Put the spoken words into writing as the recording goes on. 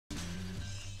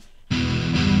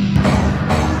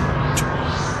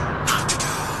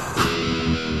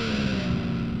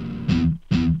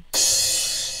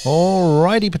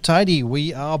Alrighty, Patidi,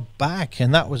 we are back,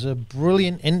 and that was a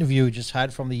brilliant interview we just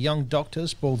had from the young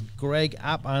doctors, both Greg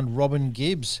App and Robin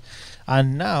Gibbs.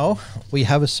 And now we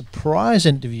have a surprise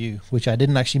interview, which I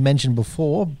didn't actually mention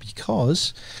before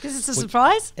because it's a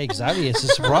surprise? Exactly, it's a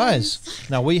surprise.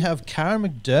 Now we have Karen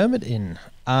McDermott in,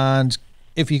 and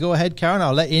if you go ahead, Karen,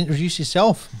 I'll let you introduce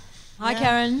yourself. Hi,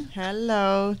 Karen.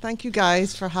 Hello. Thank you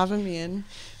guys for having me in.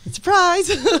 Surprise!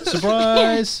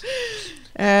 Surprise!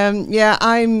 Yeah,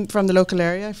 I'm from the local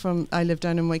area. I live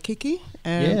down in Waikiki.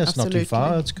 Yeah, it's not too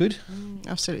far. That's good.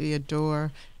 Absolutely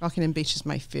adore. Rockingham Beach is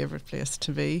my favourite place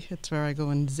to be. It's where I go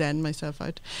and zen myself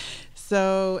out.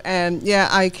 So, yeah,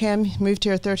 I moved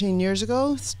here 13 years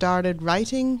ago, started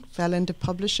writing, fell into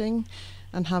publishing,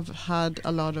 and have had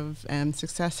a lot of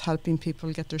success helping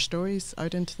people get their stories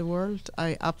out into the world.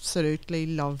 I absolutely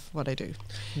love what I do.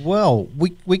 Well,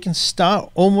 we can start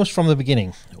almost from the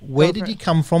beginning. Where did you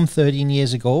come from 13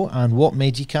 years ago, and what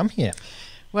made you come here?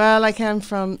 Well, I came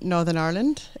from Northern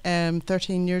Ireland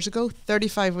 13 years ago,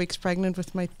 35 weeks pregnant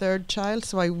with my third child,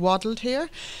 so I waddled here.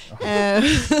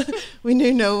 We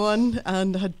knew no one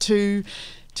and had two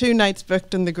nights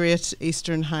booked on the Great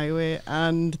Eastern Highway,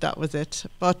 and that was it.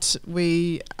 But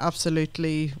we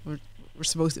absolutely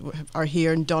are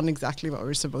here and done exactly what we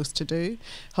were supposed to do.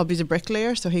 Hubby's a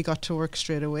bricklayer, so he got to work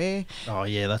straight away. Oh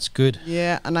yeah, that's good.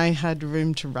 Yeah, and I had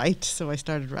room to write, so I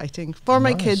started writing for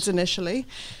my kids initially,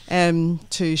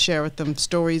 to share with them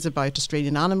stories about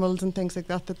Australian animals and things like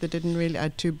that they didn't really. I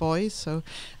had two boys, so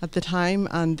at the time,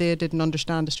 and they didn't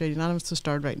understand Australian animals, so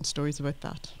started writing stories about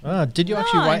that. Did you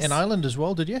actually write in Ireland as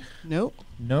well? Did you?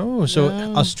 No, so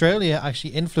Australia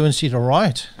actually influenced you to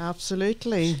write.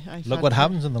 Absolutely. Look what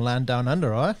happens in the land down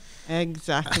under, right?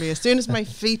 Exactly. As soon as my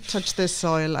feet touched this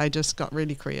soil, I just got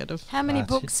really creative. How many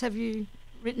books have you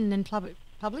written and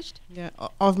published? Yeah,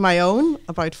 of my own,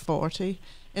 about 40,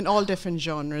 in all different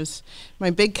genres.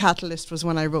 My big catalyst was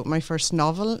when I wrote my first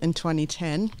novel in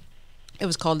 2010. It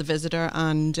was called The Visitor,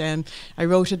 and I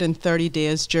wrote it in 30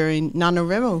 days during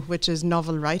NaNoWriMo, which is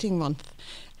Novel Writing Month.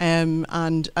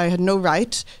 And I had no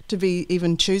right to be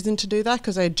even choosing to do that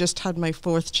because I had just had my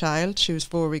fourth child. She was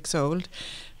 4 weeks old.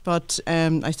 But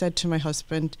I said to my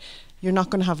husband, you're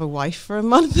not going to have a wife for a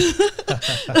month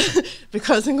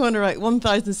because I'm going to write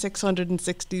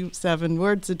 1,667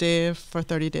 words a day for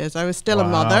 30 days. I was still a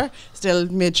mother, still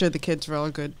made sure the kids were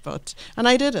all good, and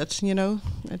I did it, I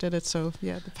did it. So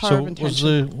yeah, the power of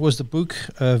intention. Was the book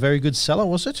a very good seller,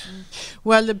 was it?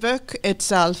 Well, the book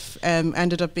itself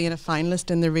ended up being a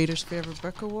finalist in the Reader's Favourite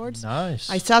Book Awards. Nice.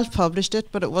 I self-published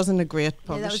it, but it wasn't a great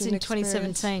publishing experience. That was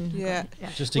in 2017. Yeah.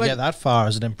 Just to get that far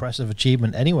is an impressive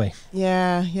achievement anyway.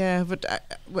 Yeah. But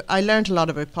I learned a lot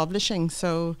about publishing,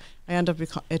 so I ended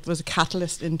up. It was a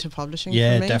catalyst into publishing.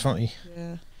 Yeah, for me. Definitely.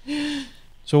 Yeah.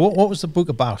 So what was the book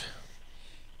about?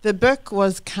 The book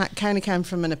was kind of came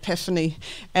from an epiphany.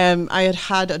 I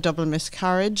had a double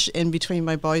miscarriage in between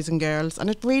my boys and girls, and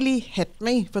it really hit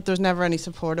me. But there was never any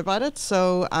support about it.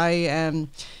 So I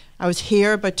was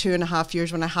here about 2.5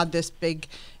 years when I had this big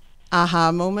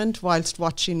aha moment whilst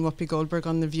watching Whoopi Goldberg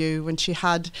on The View, when she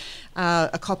had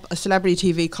a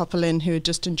celebrity TV couple in who had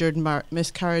just endured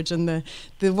miscarriage, and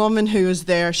the woman who was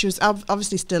there, she was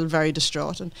obviously still very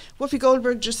distraught, and Whoopi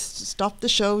Goldberg just stopped the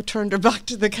show, turned her back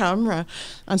to the camera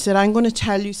and said, I'm going to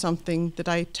tell you something that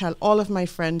I tell all of my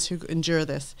friends who endure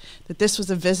this, that this was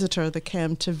a visitor that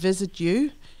came to visit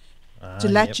you, to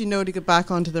let you know to get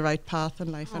back onto the right path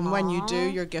in life. And when you do,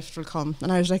 your gift will come. And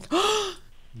I was like, oh,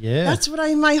 yeah, that's what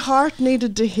my heart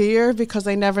needed to hear, because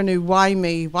I never knew why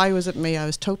me. Why was it me? I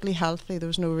was totally healthy. There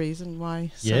was no reason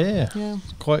why. So, yeah.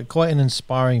 Quite an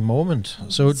inspiring moment.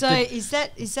 So was that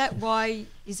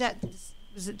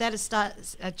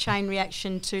a chain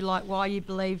reaction to like why you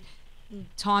believe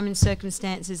time and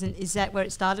circumstances, and is that where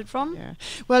it started from? Yeah.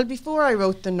 Well, before I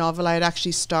wrote the novel, I had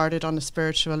actually started on a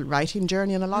spiritual writing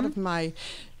journey, and a lot of my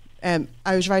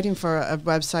I was writing for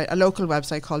a local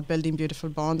website called Building Beautiful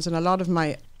Bonds, and a lot of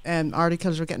my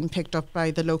articles were getting picked up by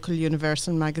the local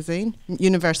Universal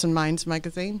Minds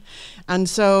magazine. And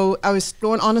so I was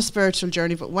going on a spiritual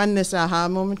journey, but when this aha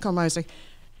moment came, I was like,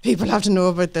 people have to know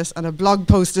about this, and a blog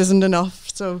post isn't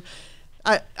enough. So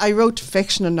I wrote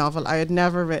fiction, a novel. I had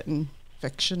never written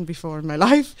fiction before in my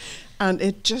life, and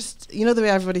it just, the way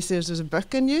everybody says there's a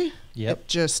book in you? Yep. It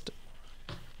just...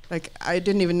 I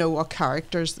didn't even know what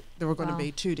characters there were going to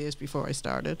be 2 days before I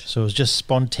started. So it was just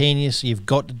spontaneous. You've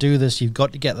got to do this. You've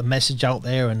got to get the message out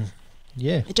there, and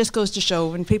yeah. It just goes to show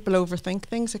when people overthink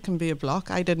things, it can be a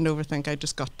block. I didn't overthink. I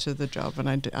just got to the job and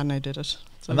I did it.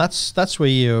 So. And that's where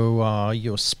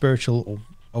your spiritual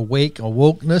awake or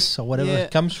wokeness or whatever Yeah.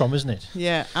 it comes from, isn't it?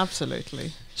 Yeah,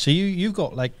 absolutely. So you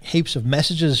got like heaps of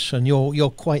messages, and you're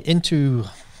quite into,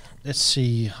 let's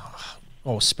see,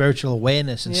 spiritual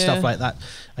awareness and stuff Yeah. like that,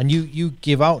 and you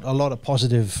give out a lot of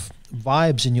positive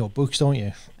vibes in your books, don't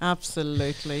you?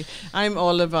 Absolutely. I'm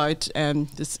all about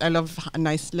this. I love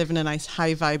living a nice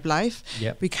high vibe life.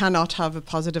 Yep. We cannot have a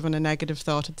positive and a negative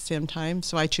thought at the same time.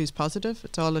 So I choose positive.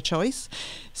 It's all a choice.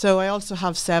 So I also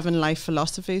have 7 life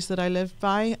philosophies that I live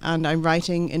by, and I'm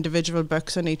writing individual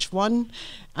books on each one,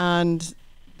 and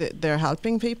they're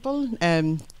helping people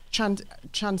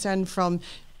transcend from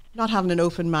not having an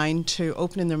open mind to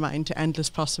opening their mind to endless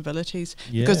possibilities.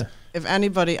 Yeah. Because if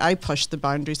anybody, I push the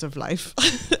boundaries of life.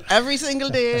 Every single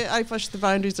day I push the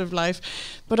boundaries of life.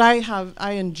 But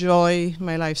I enjoy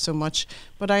my life so much,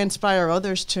 but I inspire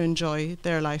others to enjoy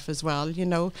their life as well. You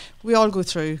know, we all go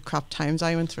through crap times.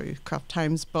 I went through crap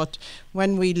times, but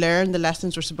when we learn the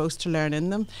lessons we're supposed to learn in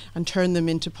them and turn them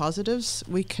into positives,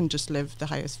 we can just live the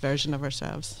highest version of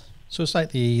ourselves. So it's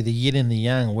like the yin and the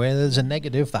yang, where there's a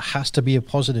negative, there has to be a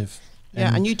positive.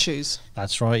 Yeah, and you choose.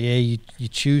 That's right. Yeah, you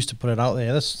choose to put it out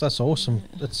there. That's awesome.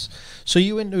 So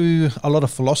you into a lot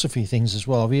of philosophy things as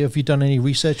well. Have you done any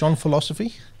research on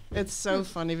philosophy? It's so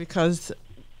funny because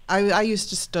I used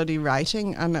to study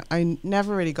writing, and I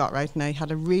never really got writing. I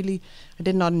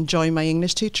did not enjoy my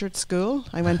English teacher at school.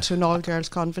 I went to an all-girls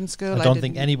convent school. I don't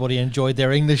think anybody enjoyed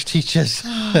their English teachers.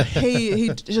 he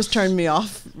just turned me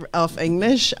off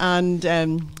English, and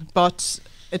but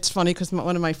it's funny because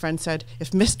one of my friends said,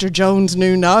 if Mr. Jones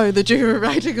knew now that you were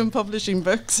writing and publishing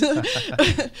books.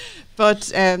 But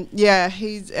yeah,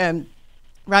 he's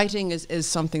writing is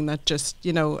something that just,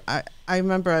 you know, I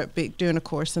remember doing a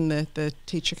course, and the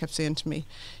teacher kept saying to me,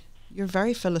 you're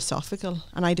very philosophical,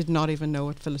 and I did not even know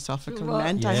what philosophical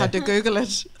meant. I had to Google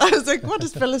it. I was like, what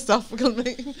does philosophical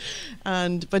mean?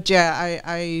 But yeah,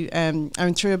 I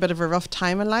went through a bit of a rough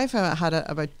time in life. I had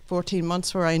about 14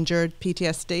 months where I endured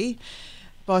PTSD,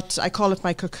 but I call it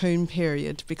my cocoon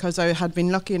period because I had been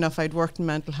lucky enough. I'd worked in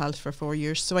mental health for 4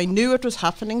 years, so I knew it was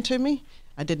happening to me.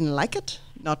 I didn't like it,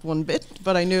 not one bit,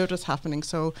 but I knew it was happening.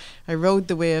 So I rode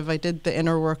the wave. I did the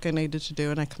inner work I needed to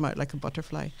do, and I come out like a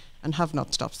butterfly, and have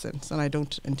not stopped since, and I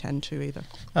don't intend to either.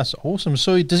 That's awesome.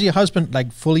 So does your husband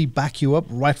like fully back you up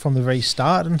right from the very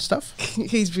start and stuff?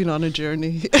 He's been on a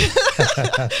journey.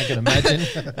 I can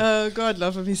imagine. Oh, God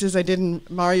love him. He says, I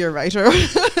didn't marry a writer.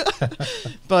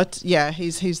 But yeah,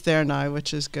 he's there now,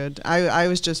 which is good. I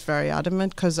was just very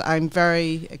adamant because I'm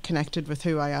very connected with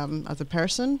who I am as a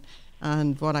person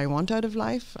and what I want out of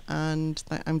life, and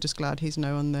I'm just glad he's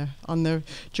now on the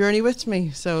journey with me.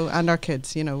 So, and our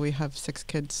kids, you know, we have 6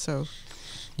 kids, so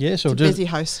yeah, so it's a busy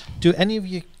house. Do any of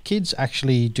your kids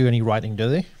actually do any writing? Do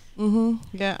they?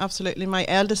 Yeah, absolutely. My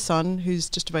eldest son, who's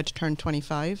just about to turn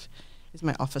 25, is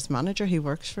my office manager. He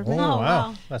works for me. Oh,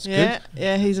 wow. That's good. good.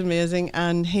 Yeah, he's amazing,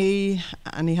 and he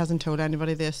hasn't told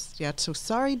anybody this yet. So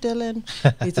sorry, Dylan.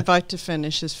 He's about to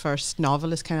finish his first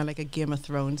novel. It's kind of like a Game of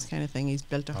Thrones kind of thing. He's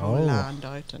built a whole land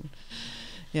out, and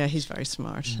yeah, he's very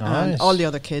smart. Nice. And all the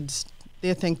other kids,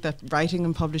 they think that writing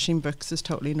and publishing books is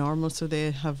totally normal, so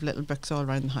they have little books all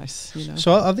around the house. You know.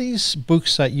 So are these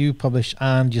books that you publish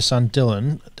and your son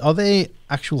Dylan, are they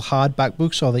actual hardback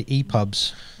books or are they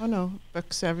EPUBs? Oh no,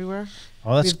 books everywhere.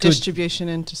 Oh, that's we have good. Distribution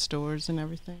into stores and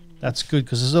everything. That's good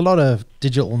because there's a lot of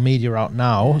digital media out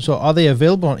now. So are they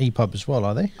available on EPUB as well,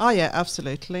 are they? Oh yeah,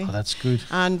 absolutely. Oh, that's good.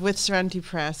 And with Serenity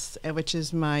Press, which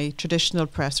is my traditional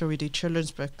press where we do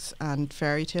children's books and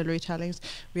fairy tale retellings,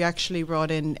 we actually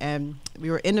brought in, we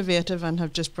were innovative and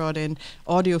have just brought in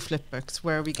audio flip books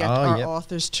where we get our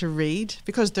authors to read,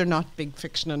 because they're not big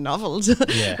fictional novels.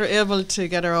 Yeah. We're able to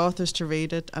get our authors to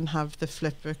read it and have the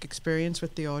flip book experience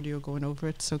with the audio going over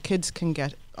it, so kids can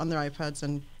get on their iPads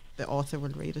and the author will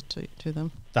read it to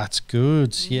them. That's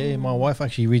good. Yeah, my wife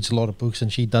actually reads a lot of books,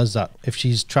 and she does that if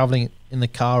she's traveling in the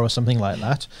car or something like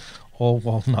that. Or,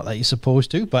 well, not that you're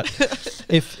supposed to, but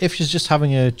if she's just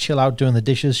having a chill out doing the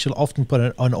dishes, she'll often put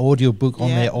an audio book on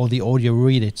there or the audio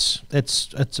read. It's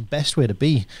the best way to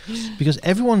be, because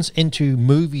everyone's into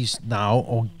movies now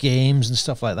or games and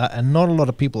stuff like that, and not a lot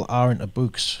of people are into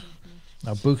books.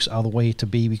 Now, books are the way to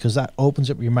be, because that opens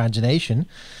up your imagination,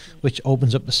 which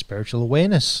opens up the spiritual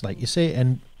awareness, like you say,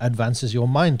 and advances your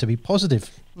mind to be positive.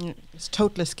 It's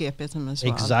total escapism as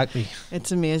well. Exactly.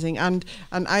 It's amazing. And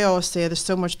I always say there's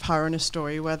so much power in a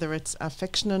story, whether it's a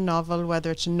fictional novel, whether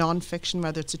it's a non-fiction,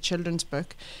 whether it's a children's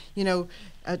book. You know,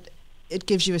 it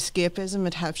gives you escapism,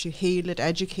 it helps you heal, it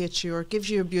educates you, or it gives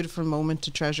you a beautiful moment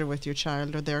to treasure with your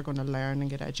child, or they're going to learn and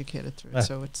get educated through it.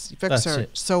 So books are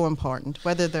so important.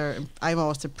 I'm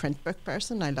always a print book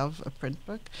person. I love a print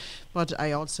book, but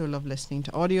I also love listening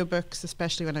to audiobooks,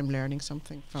 especially when I'm learning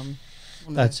something from.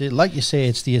 That's it. Like you say,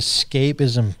 it's the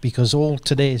escapism, because all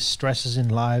today's stresses in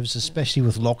lives, especially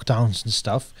with lockdowns and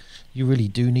stuff, you really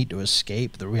do need to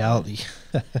escape the reality.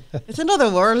 It's another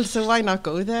world, so why not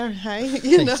go there? Hey,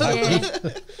 you know.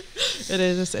 Exactly. It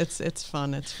is. It's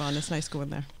fun. It's fun. It's nice going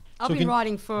there. I've been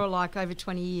writing for like over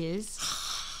 20 years.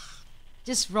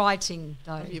 Just writing,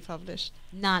 though. Have you published?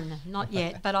 None, not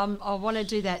yet. But I want to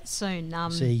do that soon.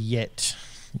 Say yet.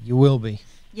 You will be.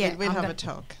 Yeah, we'll have a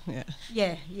talk. Yeah.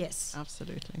 Yeah. Yes.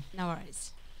 Absolutely. No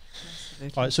worries.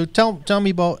 Absolutely. All right. So tell me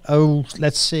about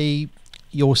let's say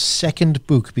your second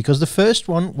book, because the first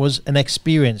one was an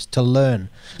experience to learn.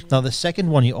 Now the second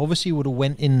one, you obviously would have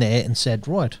went in there and said,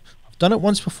 right, I've done it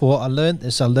once before. I learned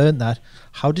this. I learned that.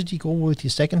 How did you go with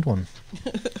your second one?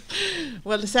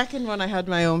 Well, the second one I had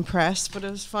my own press, but it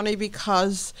was funny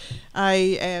because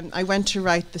I went to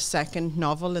write the second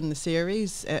novel in the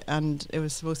series, and it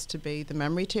was supposed to be The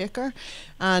Memory Taker.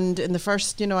 And in the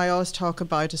first, I always talk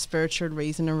about a spiritual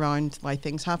reason around why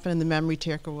things happen, and The Memory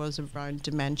Taker was around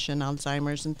dementia and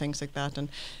Alzheimer's and things like that. And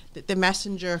the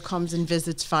messenger comes and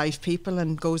visits 5 people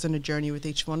and goes on a journey with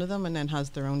each one of them, and then has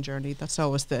their own journey. That's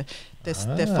always the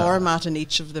format in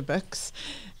each of the books.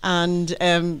 And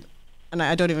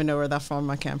I don't even know where that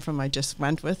format came from. I just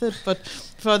went with it. But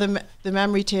for the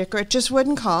Memory Taker, it just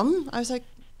wouldn't come. I was like,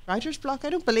 writer's block? I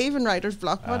don't believe in writer's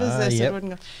block. What is this? Yep. It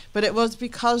wouldn't go. But it was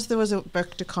because there was a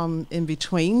book to come in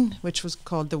between, which was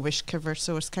called The Wish Giver.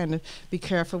 So it's kind of, be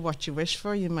careful what you wish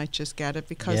for. You might just get it,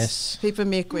 because people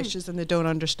make wishes and they don't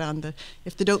understand that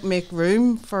if they don't make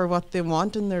room for what they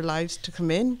want in their lives to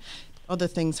come in, other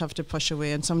things have to push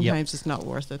away, and sometimes it's not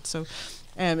worth it. So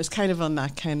it's kind of on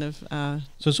that kind of...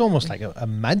 so it's almost like a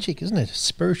magic, isn't it?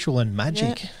 Spiritual and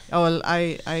magic. Yeah. Oh, well,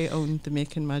 I own the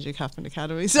Making Magic Happen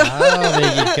Academy. So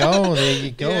there you go. There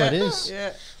you go. Yeah, it is.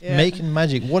 Yeah. Making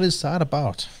Magic. What is that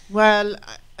about? Well,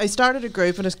 I started a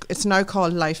group, and it's now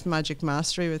called Life Magic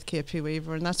Mastery with KP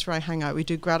Weaver, and that's where I hang out. We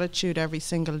do gratitude every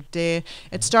single day.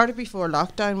 It started before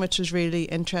lockdown, which was really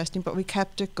interesting, but we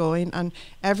kept it going, and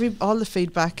all the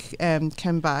feedback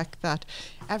came back that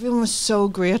everyone was so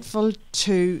grateful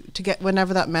to get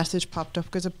whenever that message popped up,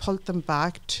 because it pulled them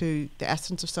back to the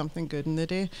essence of something good in the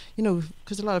day.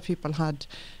 Because a lot of people had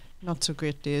not so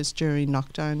great days during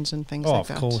lockdowns and things like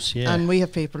that. Oh, of course, yeah. And we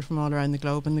have people from all around the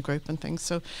globe in the group and things.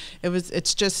 So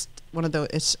it's just one of those.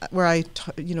 It's where I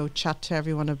chat to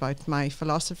everyone about my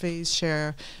philosophies,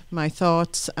 share my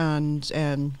thoughts, and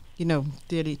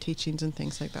daily teachings and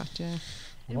things like that. Yeah.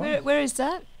 Wow. Where is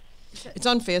that? It's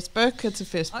on Facebook. It's a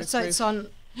Facebook group. So it's on...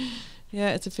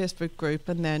 Yeah, it's a Facebook group,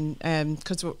 and then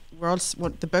because we're also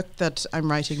the book that I'm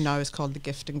writing now is called The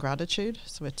Gift and Gratitude,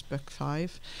 so it's book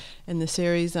 5 in the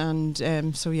series, and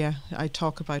I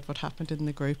talk about what happened in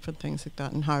the group and things like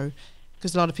that, and how,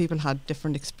 because a lot of people had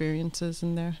different experiences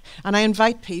in there, and I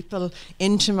invite people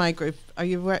into my group. Do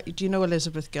you know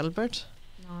Elizabeth Gilbert?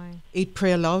 No. Eat,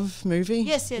 Pray, Love movie?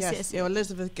 Yes. Yeah,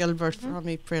 Elizabeth Gilbert from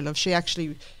Eat, Pray, Love. She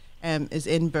actually is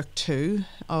in book 2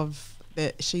 of.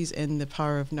 She's in The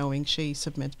Power of Knowing. She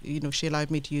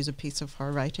allowed me to use a piece of her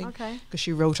writing, because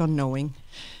she wrote on knowing.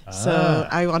 So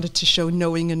I wanted to show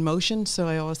knowing in motion, so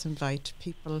I always invite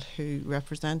people who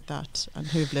represent that and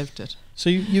who've lived it. So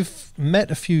you've met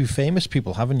a few famous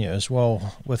people, haven't you, as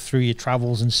well, through your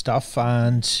travels and stuff,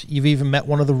 and you've even met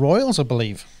one of the royals, I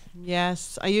believe.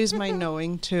 Yes, I use my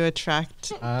knowing to attract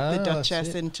the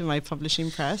Duchess into my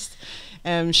publishing press.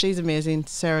 She's amazing,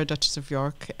 Sarah, Duchess of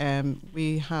York.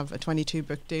 We have a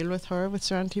 22-book deal with her with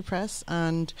Serenity Press,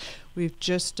 and we've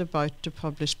just about to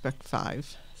publish book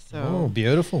 5. So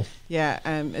beautiful. Yeah,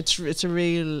 it's a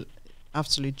real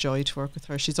absolute joy to work with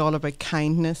her. She's all about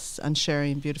kindness and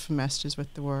sharing beautiful messages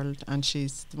with the world, and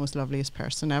she's the most loveliest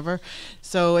person ever.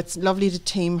 So it's lovely to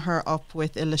team her up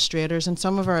with illustrators, and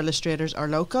some of our illustrators are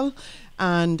local,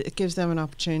 and it gives them an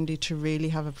opportunity to really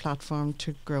have a platform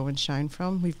to grow and shine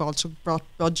from. We've also brought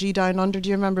Budgie down under. Do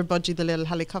you remember Budgie, the little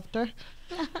helicopter?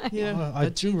 Yeah, I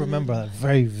do remember that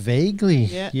very vaguely.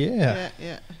 Yeah.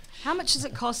 How much does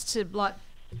it cost to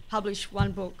publish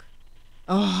one book?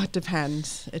 Oh, it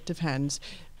depends.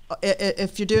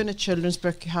 If you're doing a children's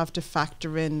book, you have to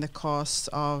factor in the costs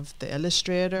of the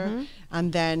illustrator,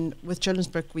 and then with children's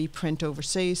book we print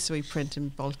overseas, so we print in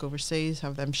bulk overseas,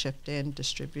 have them shipped in,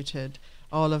 distributed,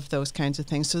 all of those kinds of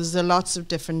things. So there's lots of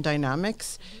different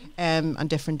dynamics and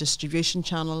different distribution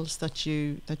channels that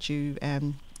you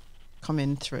come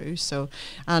in through. So,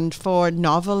 and for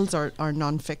novels or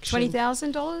non-fiction,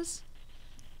 $20,000.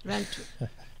 Around.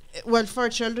 Well, for a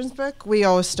children's book, we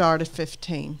always start at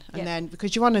 15, and Yep. then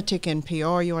because you want to take in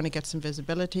PR, you want to get some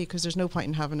visibility, because there's no point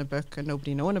in having a book and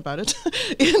nobody knowing about it,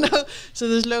 you know. So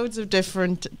there's loads of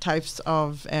different types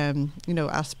of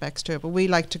aspects to it, but we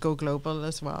like to go global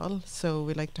as well. So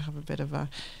we like to have a bit of a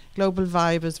global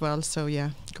vibe as well. So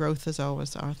yeah, growth is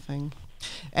always our thing.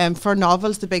 For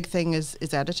novels, the big thing is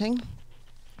editing.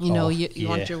 You know, you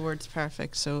want your words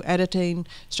perfect. So editing,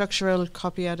 structural,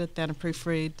 copy edit, then a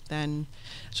proofread, then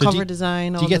cover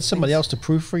design. Do you get somebody else to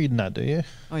proofread in that, do you?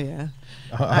 Oh, yeah.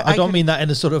 I don't mean that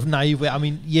in a sort of naive way. I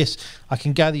mean, yes, I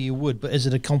can gather you would, but is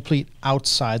it a complete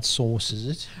outside source, is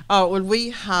it? Oh, well,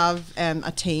 we have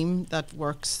a team that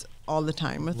works all the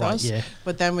time with us. Yeah.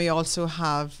 But then we also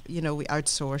have, we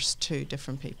outsource to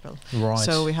different people. Right.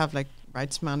 So we have like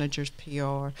rights managers,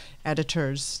 PR,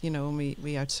 editors, and we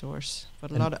outsource. But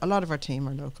a lot of our team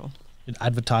are local.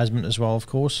 Advertisement as well, of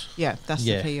course. Yeah, that's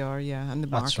the PR, and the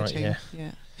that's marketing. Right,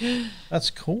 yeah.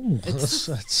 That's cool. It's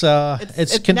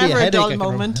can never be a headache. dull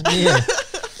moment. Yeah.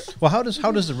 Well, how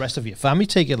does the rest of your family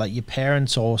take it? Like your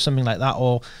parents or something like that,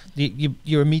 or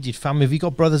your immediate family? Have you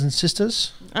got brothers and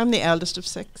sisters? I'm the eldest of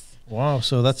 6. Wow,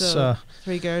 so that's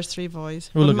 3 girls, 3 boys.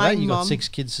 Well, look at that. You got 6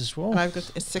 kids as well. And I've got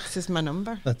 6 is my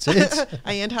number. That's it.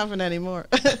 I ain't having any more.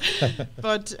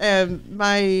 But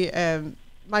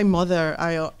my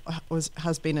mother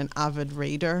has been an avid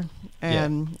reader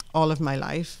all of my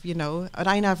life, and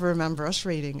I never remember us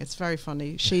reading. It's very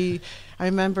funny. I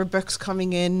remember books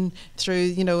coming in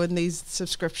through, and these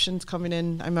subscriptions coming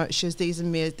in. She has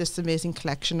this amazing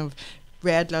collection of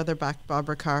red leatherback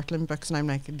Barbara Cartland books, and I'm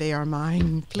like, they are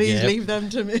mine. Please leave them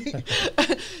to me.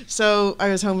 So I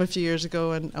was home a few years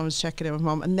ago, and I was checking in with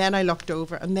Mum, and then I looked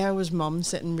over, and there was Mum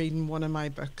sitting reading one of my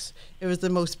books. It was the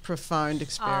most profound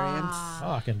experience.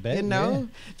 Oh, I can bet.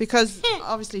 Because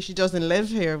obviously she doesn't live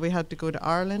here. We had to go to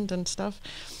Ireland and stuff.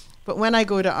 But when I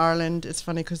go to Ireland, it's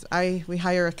funny because we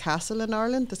hire a castle in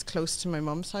Ireland that's close to my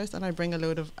mum's house, and I bring a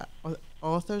load of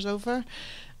authors over.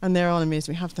 And they're all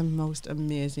amazing. We have the most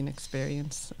amazing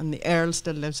experience. And the Earl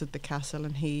still lives at the castle,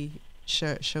 and he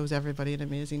shows everybody an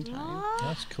amazing time.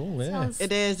 That's cool, yeah.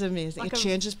 It is amazing. Like it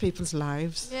changes people's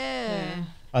lives. Yeah.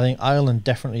 I think Ireland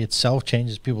definitely itself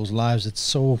changes people's lives. It's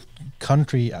so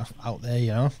country out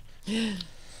there,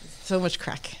 So much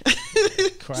crack.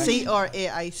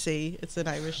 CRAIC. It's an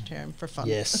Irish term for fun.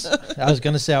 Yes. I was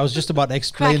going to say, I was just about to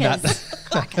explain that.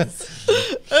 Crackers.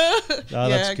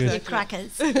 That's good. Exactly.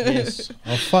 Crackers. Yes.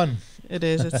 Oh, fun. It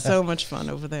is. It's so much fun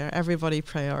over there. Everybody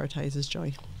prioritizes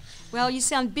joy. Well, you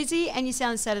sound busy and you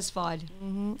sound satisfied.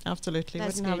 Mm-hmm, absolutely.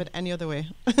 That's Wouldn't have good. it any other way.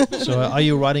 So are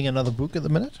you writing another book at the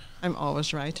minute? I'm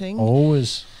always writing.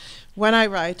 Always. When I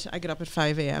write, I get up at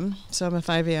 5 a.m. So I'm a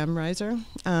 5 a.m. riser.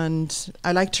 And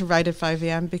I like to write at 5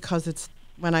 a.m. because it's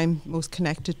when I'm most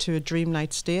connected to a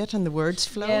dreamlike state and the words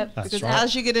flow. Yep. That's Because right.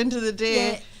 as you get into the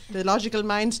day, the logical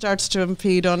mind starts to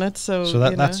impede on it. So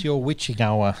that's your witching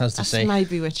hour, as they that's say. my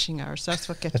bewitching hour. So that's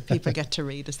what people get to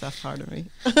read, is that part of me.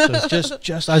 So it's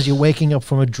just as you're waking up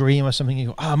from a dream or something, you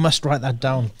go, I must write that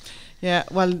down. Yeah,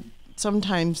 well,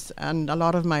 sometimes, and a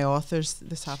lot of my authors,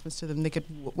 this happens to them, they get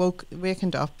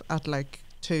wakened up at like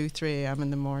 2, 3 a.m. in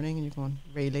the morning, and you're going,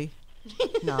 really?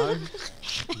 No.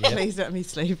 Please let me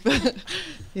sleep.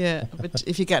 Yeah, but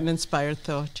if you get an inspired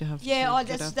thought, you have to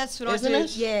get up. That's what Isn't I do.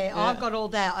 it? Yeah, I've got all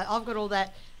that. I've got all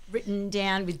that written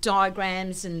down with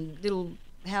diagrams and little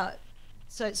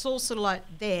so it's all sort of like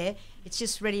there. It's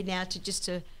just ready now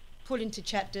to put into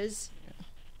chapters.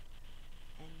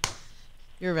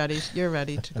 You're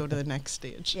ready to go to the next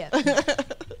stage. Yeah.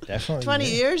 Definitely. 20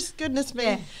 years? Goodness me.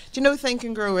 Yeah. Do you know Think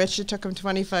and Grow Rich? It took him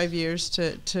 25 years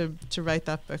to write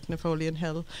that book, Napoleon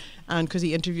Hill, and because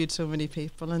he interviewed so many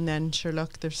people. And then, sure,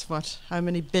 look, there's how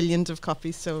many billions of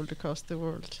copies sold across the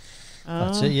world.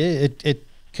 That's it, yeah. It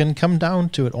can come down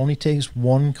to it only takes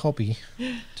one copy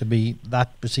to be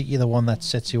that particular one that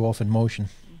sets you off in motion.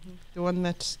 Mm-hmm. The one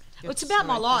that... Well, it's about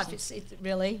my life. It's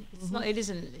really. It's not. It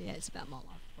isn't. Yeah, it's about my life.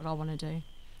 What I want to do.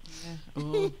 Yeah.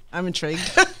 Oh, I'm intrigued.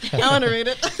 I want to read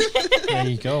it. There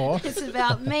you go. It's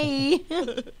about me.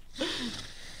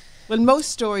 Well, most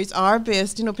stories are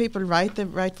based. People write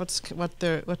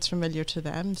what's familiar to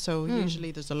them. So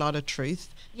usually there's a lot of truth.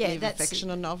 Yeah, even that's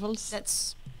fictional novels.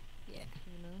 That's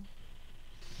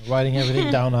Writing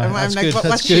everything down. That's like, good. what's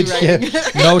That's she good. writing?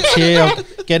 Yeah. Notes here.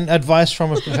 Getting advice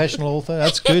from a professional author.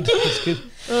 That's good. That's good.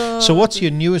 So what's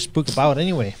your newest book about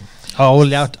anyway?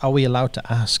 Are we allowed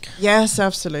to ask? Yes,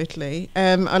 absolutely.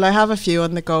 Well, I have a few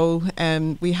on the go.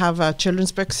 We have a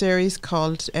children's book series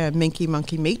called Minky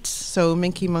Monkey Meets. So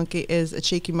Minky Monkey is a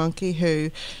cheeky monkey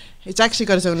who... He's actually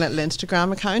got his own little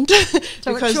Instagram account.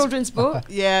 So a children's book?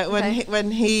 Yeah,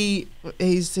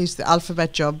 he's the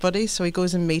alphabet job buddy, so he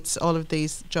goes and meets all of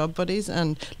these job buddies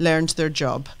and learns their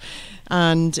job.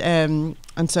 And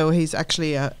so he's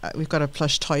actually we've got a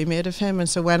plush toy made of him, and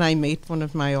so when I meet one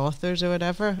of my authors or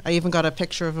whatever, I even got a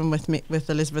picture of him with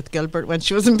Elizabeth Gilbert when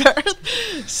she was in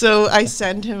Perth. So I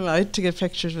send him out to get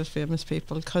pictures with famous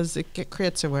people because it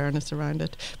creates awareness around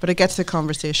it, but it gets the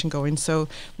conversation going. So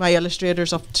my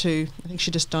illustrator's up to, I think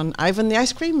she just done Ivan the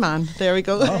Ice Cream Man. There we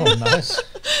go. Oh, nice.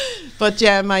 But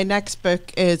yeah, my next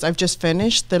book is, I've just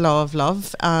finished The Law of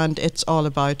Love, and it's all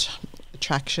about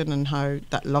attraction and how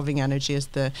that loving energy is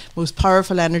the most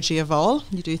powerful energy of all.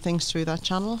 You do things through that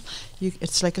channel.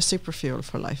 It's like a super fuel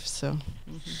for life. So,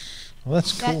 well,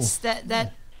 that's cool.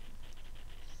 That.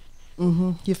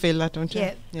 You feel that, don't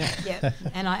you? Yeah.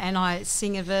 And I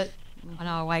sing of it, and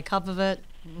I wake up of it.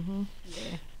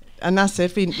 Yeah. And that's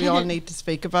it. We all need to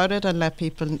speak about it and let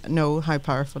people know how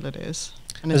powerful it is.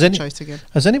 And it's a choice again.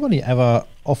 Has anybody ever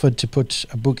offered to put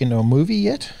a book into a movie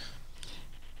yet?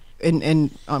 In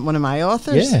one of my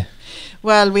authors? Yeah.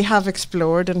 Well, we have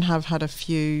explored and have had a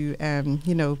few,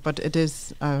 but it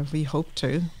is, we hope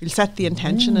to. We'll set the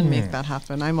intention and make that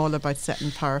happen. I'm all about setting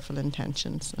powerful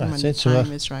intentions. And when the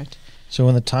time is right. So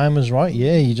when the time is right,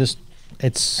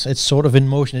 it's sort of in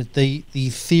motion. The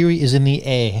theory is in the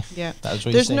air. Yeah.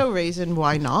 There's no reason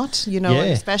why not,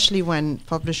 especially when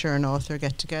publisher and author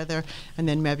get together, and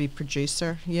then maybe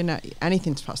producer,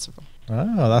 anything's possible.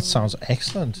 Oh, that sounds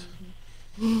excellent.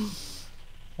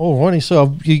 Alrighty, so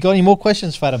have you got any more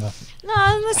questions, Fatima? No,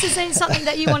 unless there's something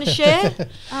that you want to share.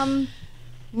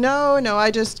 No,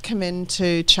 I just come in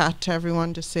to chat to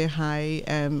everyone, to say hi,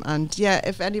 and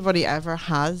if anybody ever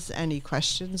has any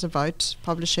questions about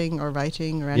publishing or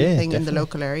writing or anything in the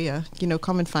local area,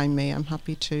 come and find me. I'm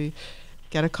happy to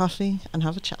get a coffee and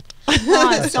have a chat.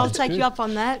 Nice, I'll take you up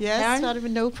on that. Yes, Karen. that'd be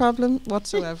no problem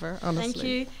whatsoever, honestly. Thank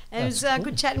you. It was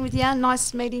good chatting with you.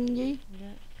 Nice meeting you.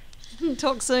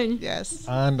 Talk soon. Yes.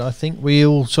 And I think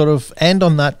we'll sort of end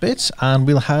on that bit, and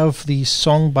we'll have the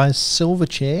song by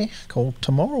Silverchair called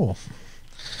Tomorrow.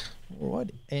 All right,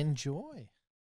 enjoy.